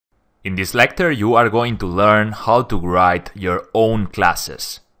In this lecture, you are going to learn how to write your own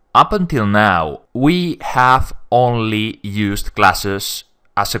classes. Up until now, we have only used classes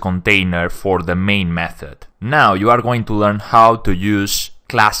as a container for the main method. Now you are going to learn how to use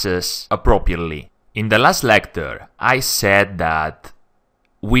classes appropriately. In the last lecture, I said that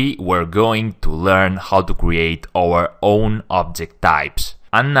we were going to learn how to create our own object types.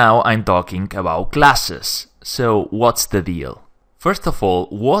 And now I'm talking about classes. So what's the deal? First of all,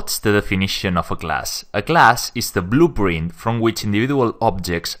 what's the definition of a class? A class is the blueprint from which individual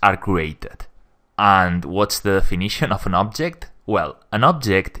objects are created. And what's the definition of an object? Well, an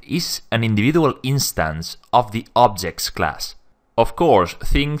object is an individual instance of the object's class. Of course,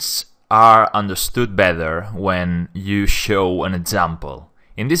 things are understood better when you show an example.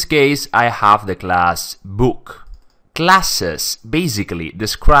 In this case, I have the class book. Classes basically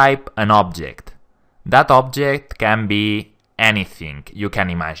describe an object. That object can be anything you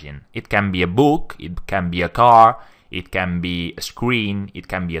can imagine. It can be a book, it can be a car, it can be a screen, it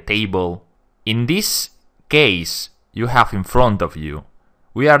can be a table. In this case you have in front of you,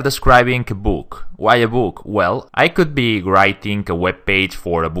 we are describing a book. Why a book? Well, I could be writing a web page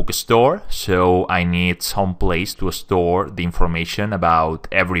for a bookstore, so I need some place to store the information about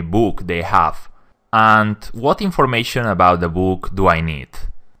every book they have. And what information about the book do I need?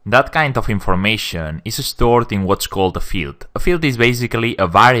 That kind of information is stored in what's called a field. A field is basically a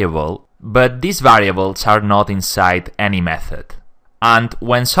variable, but these variables are not inside any method. And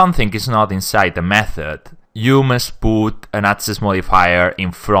when something is not inside a method, you must put an access modifier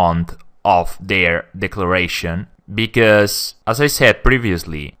in front of their declaration because, as I said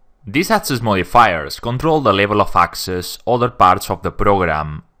previously, these access modifiers control the level of access other parts of the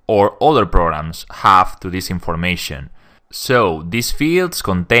program or other programs have to this information. So these fields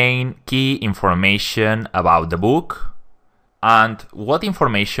contain key information about the book. And what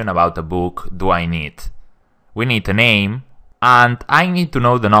information about the book do I need? We need a name, and I need to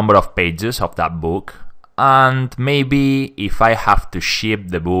know the number of pages of that book. And maybe if I have to ship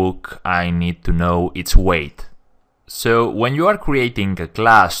the book, I need to know its weight. So when you are creating a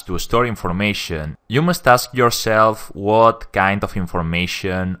class to store information, you must ask yourself what kind of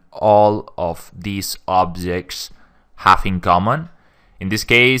information all of these objects have in common. In this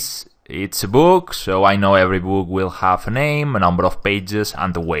case, it's a book, so I know every book will have a name, a number of pages,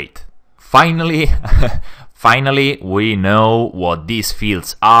 and a weight. Finally, we know what these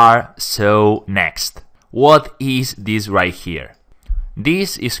fields are, so next. What is this right here?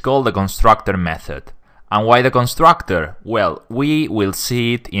 This is called the constructor method. And why the constructor? Well, we will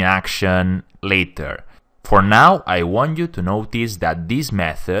see it in action later. For now, I want you to notice that this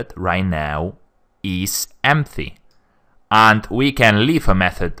method right now is empty. And we can leave a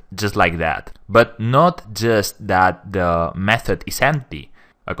method just like that. But not just that the method is empty.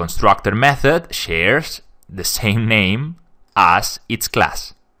 A constructor method shares the same name as its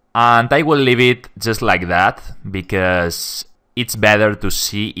class. And I will leave it just like that because it's better to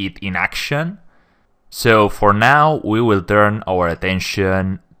see it in action. So for now, we will turn our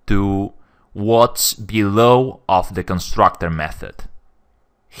attention to what's below of the constructor method.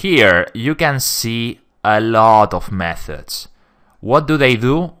 Here you can see a lot of methods. What do they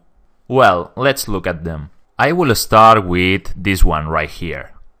do? Well, let's look at them. I will start with this one right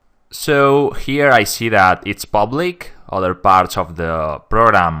here. So here I see that it's public. Other parts of the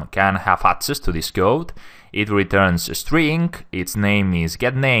program can have access to this code. It returns a string. Its name is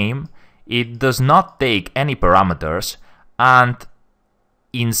getName. It does not take any parameters. And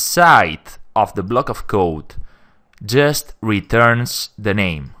inside of the block of code just returns the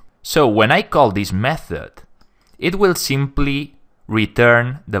name. So when I call this method, it will simply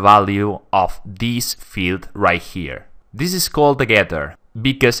return the value of this field right here. This is called a getter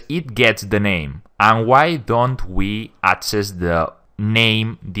because it gets the name. And why don't we access the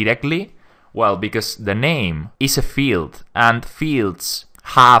name directly? Well, because the name is a field and fields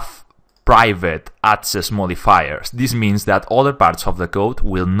have private access modifiers. This means that other parts of the code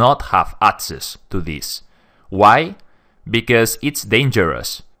will not have access to this. Why? Because it's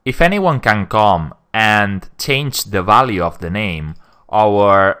dangerous. If anyone can come and change the value of the name,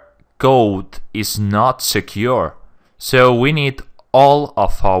 our code is not secure. So we need all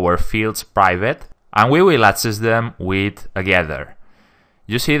of our fields private, and we will access them with a getter.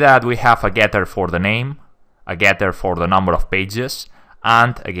 You see that we have a getter for the name, a getter for the number of pages,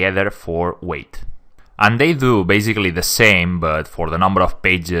 and a getter for weight. And they do basically the same, but for the number of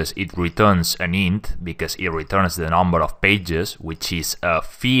pages it returns an int because it returns the number of pages, which is a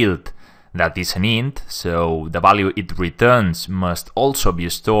field that is an int, so the value it returns must also be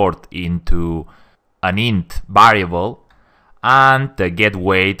stored into an int variable. and the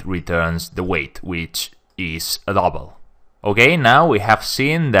getWeight returns the weight, which is a double. Okay, now we have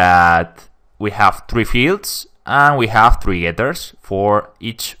seen that we have 3 fields and we have 3 getters for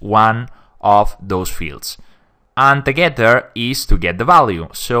each one of those fields. And the getter is to get the value.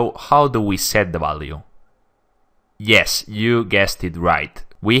 So how do we set the value? Yes, you guessed it right.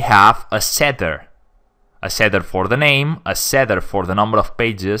 We have a setter. A setter for the name, a setter for the number of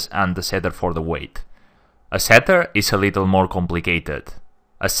pages, and a setter for the weight. A setter is a little more complicated.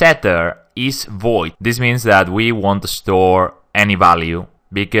 A setter is void. This means that we won't store any value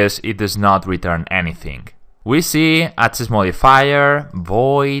because it does not return anything. We see access modifier,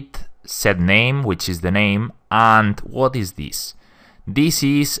 void, setName, which is the name, and what is this? This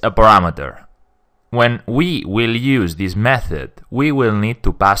is a parameter. When we will use this method, we will need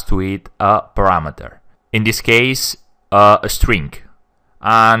to pass to it a parameter. In this case, a string.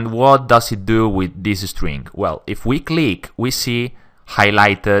 And what does it do with this string? Well, if we click, we see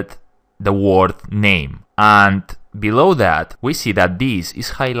highlighted the word name. And below that, we see that this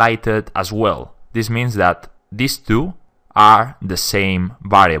is highlighted as well. This means that these two are the same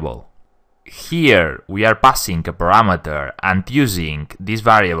variable. Here, we are passing a parameter and using this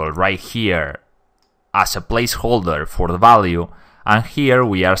variable right here as a placeholder for the value. And here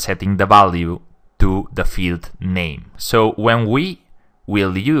we are setting the value to the field name. So when we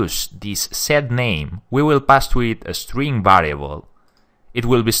will use this setName, we will pass to it a string variable. It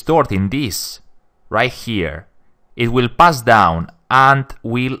will be stored in this right here. It will pass down and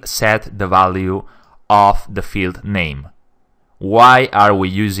will set the value of the field name. Why are we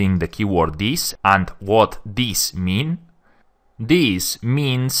using the keyword this and what this mean? This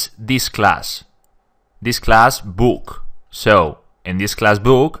means this class book. So in this class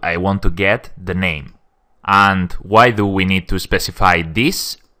book, I want to get the name. And why do we need to specify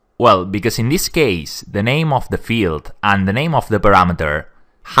this? Well, because in this case, the name of the field and the name of the parameter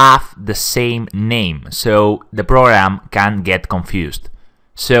have the same name, so the program can get confused.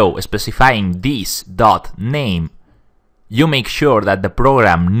 So specifying this dot name, you make sure that the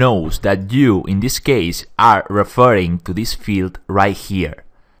program knows that you, in this case, are referring to this field right here.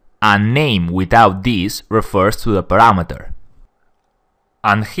 And name without this refers to the parameter.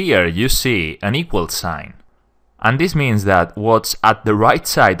 And here you see an equal sign. And this means that what's at the right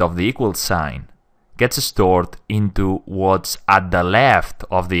side of the equal sign gets stored into what's at the left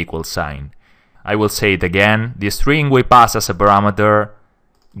of the equal sign. I will say it again, the string we pass as a parameter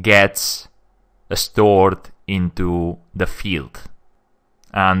gets stored into the field.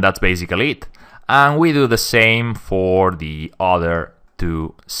 And that's basically it. And we do the same for the other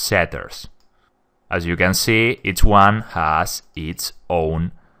 2 setters. As you can see, each one has its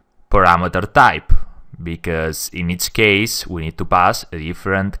own parameter type, because in each case we need to pass a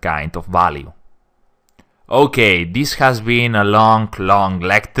different kind of value. Okay, this has been a long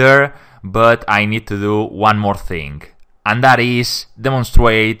lecture, but I need to do one more thing, and that is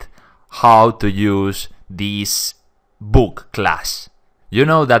demonstrate how to use this book class. You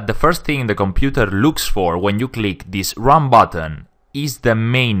know that the first thing the computer looks for when you click this run button is the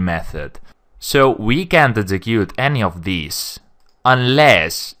main method. So we can't execute any of these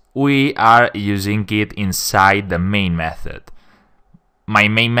unless we are using it inside the main method. My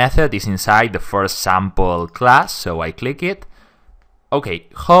main method is inside the first sample class, so I click it. Okay,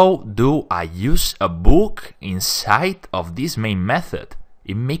 how do I use a book inside of this main method?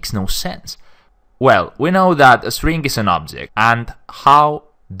 It makes no sense. Well, we know that a string is an object, and how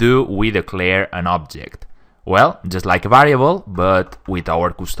do we declare an object? Well, just like a variable, but with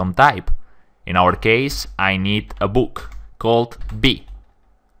our custom type. In our case, I need a book called B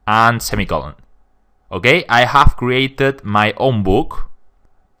and semicolon. Okay, I have created my own book.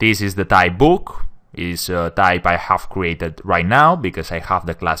 This is the type book. It is a type I have created right now because I have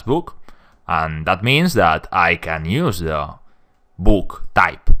the class book. And that means that I can use the book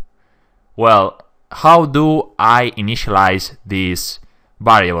type. Well, how do I initialize this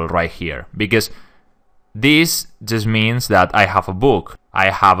variable right here? Because this just means that I have a book. I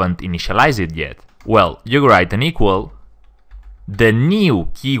haven't initialized it yet. Well, you write an equal, the new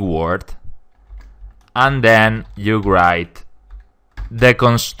keyword, and then you write the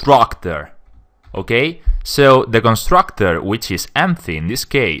constructor. Okay? So the constructor, which is empty in this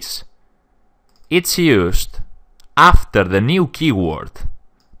case, it's used after the new keyword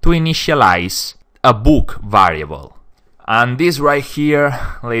to initialize a book variable. And this right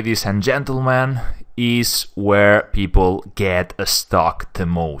here, ladies and gentlemen, is where people get stuck the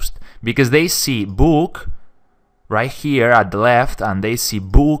most, because they see book right here at the left and they see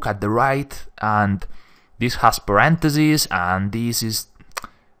book at the right, and this has parentheses and this is...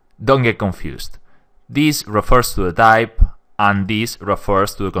 Don't get confused. This refers to the type and this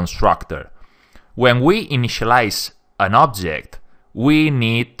refers to the constructor. When we initialize an object, we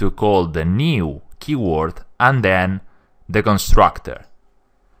need to call the new keyword and then the constructor.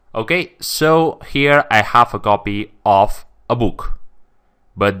 Okay, so here I have a copy of a book,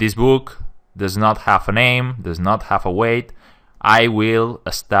 but this book does not have a name, does not have a weight. I will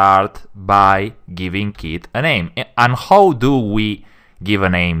start by giving it a name. And how do we give a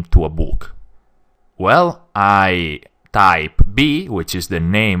name to a book? Well, I type B, which is the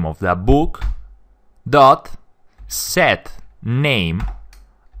name of that book, dot set name,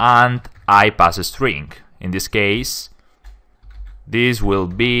 and I pass a string. In this case, this will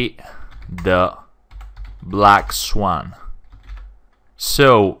be the Black Swan.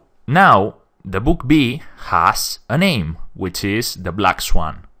 So now the book B has a name, which is the Black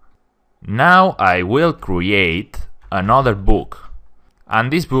Swan. Now I will create another book,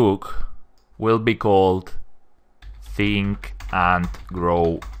 and this book will be called Think and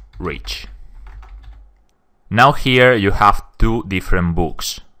Grow Rich. Now here you have two different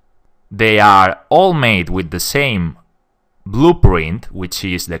books. They are all made with the same blueprint, which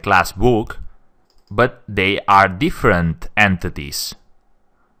is the class book, but they are different entities.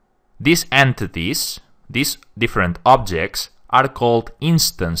 These entities, these different objects, are called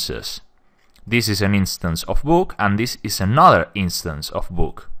instances. This is an instance of book, and this is another instance of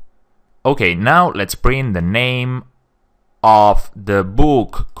book. Okay, now let's print the name of the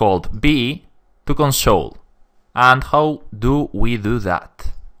book called B to console. And how do we do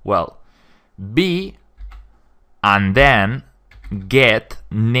that? Well, B and then get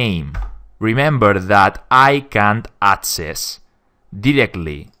name. Remember that I can't access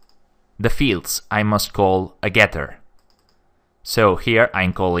directly the fields. I must call a getter. So here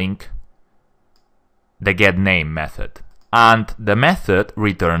I'm calling the getName method. And the method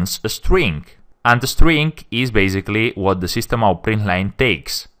returns a string. And the string is basically what the system.out.println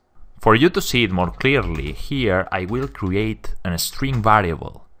takes. For you to see it more clearly, here I will create a string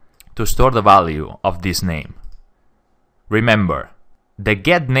variable to store the value of this name. Remember, the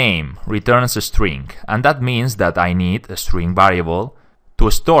getName returns a string, and that means that I need a string variable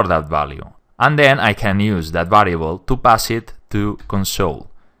to store that value. And then I can use that variable to pass it to console.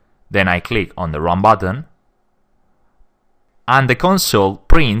 Then I click on the Run button, and the console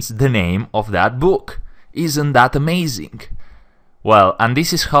prints the name of that book. Isn't that amazing? Well, and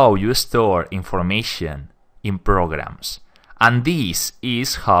this is how you store information in programs. And this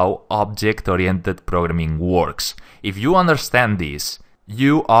is how object-oriented programming works. If you understand this,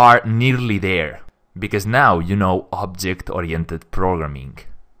 you are nearly there, because now you know object-oriented programming.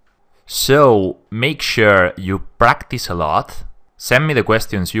 So make sure you practice a lot. Send me the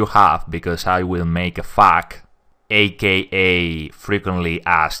questions you have, because I will make a FAQ, aka frequently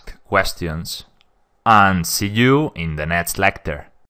asked questions. And see you in the next lecture.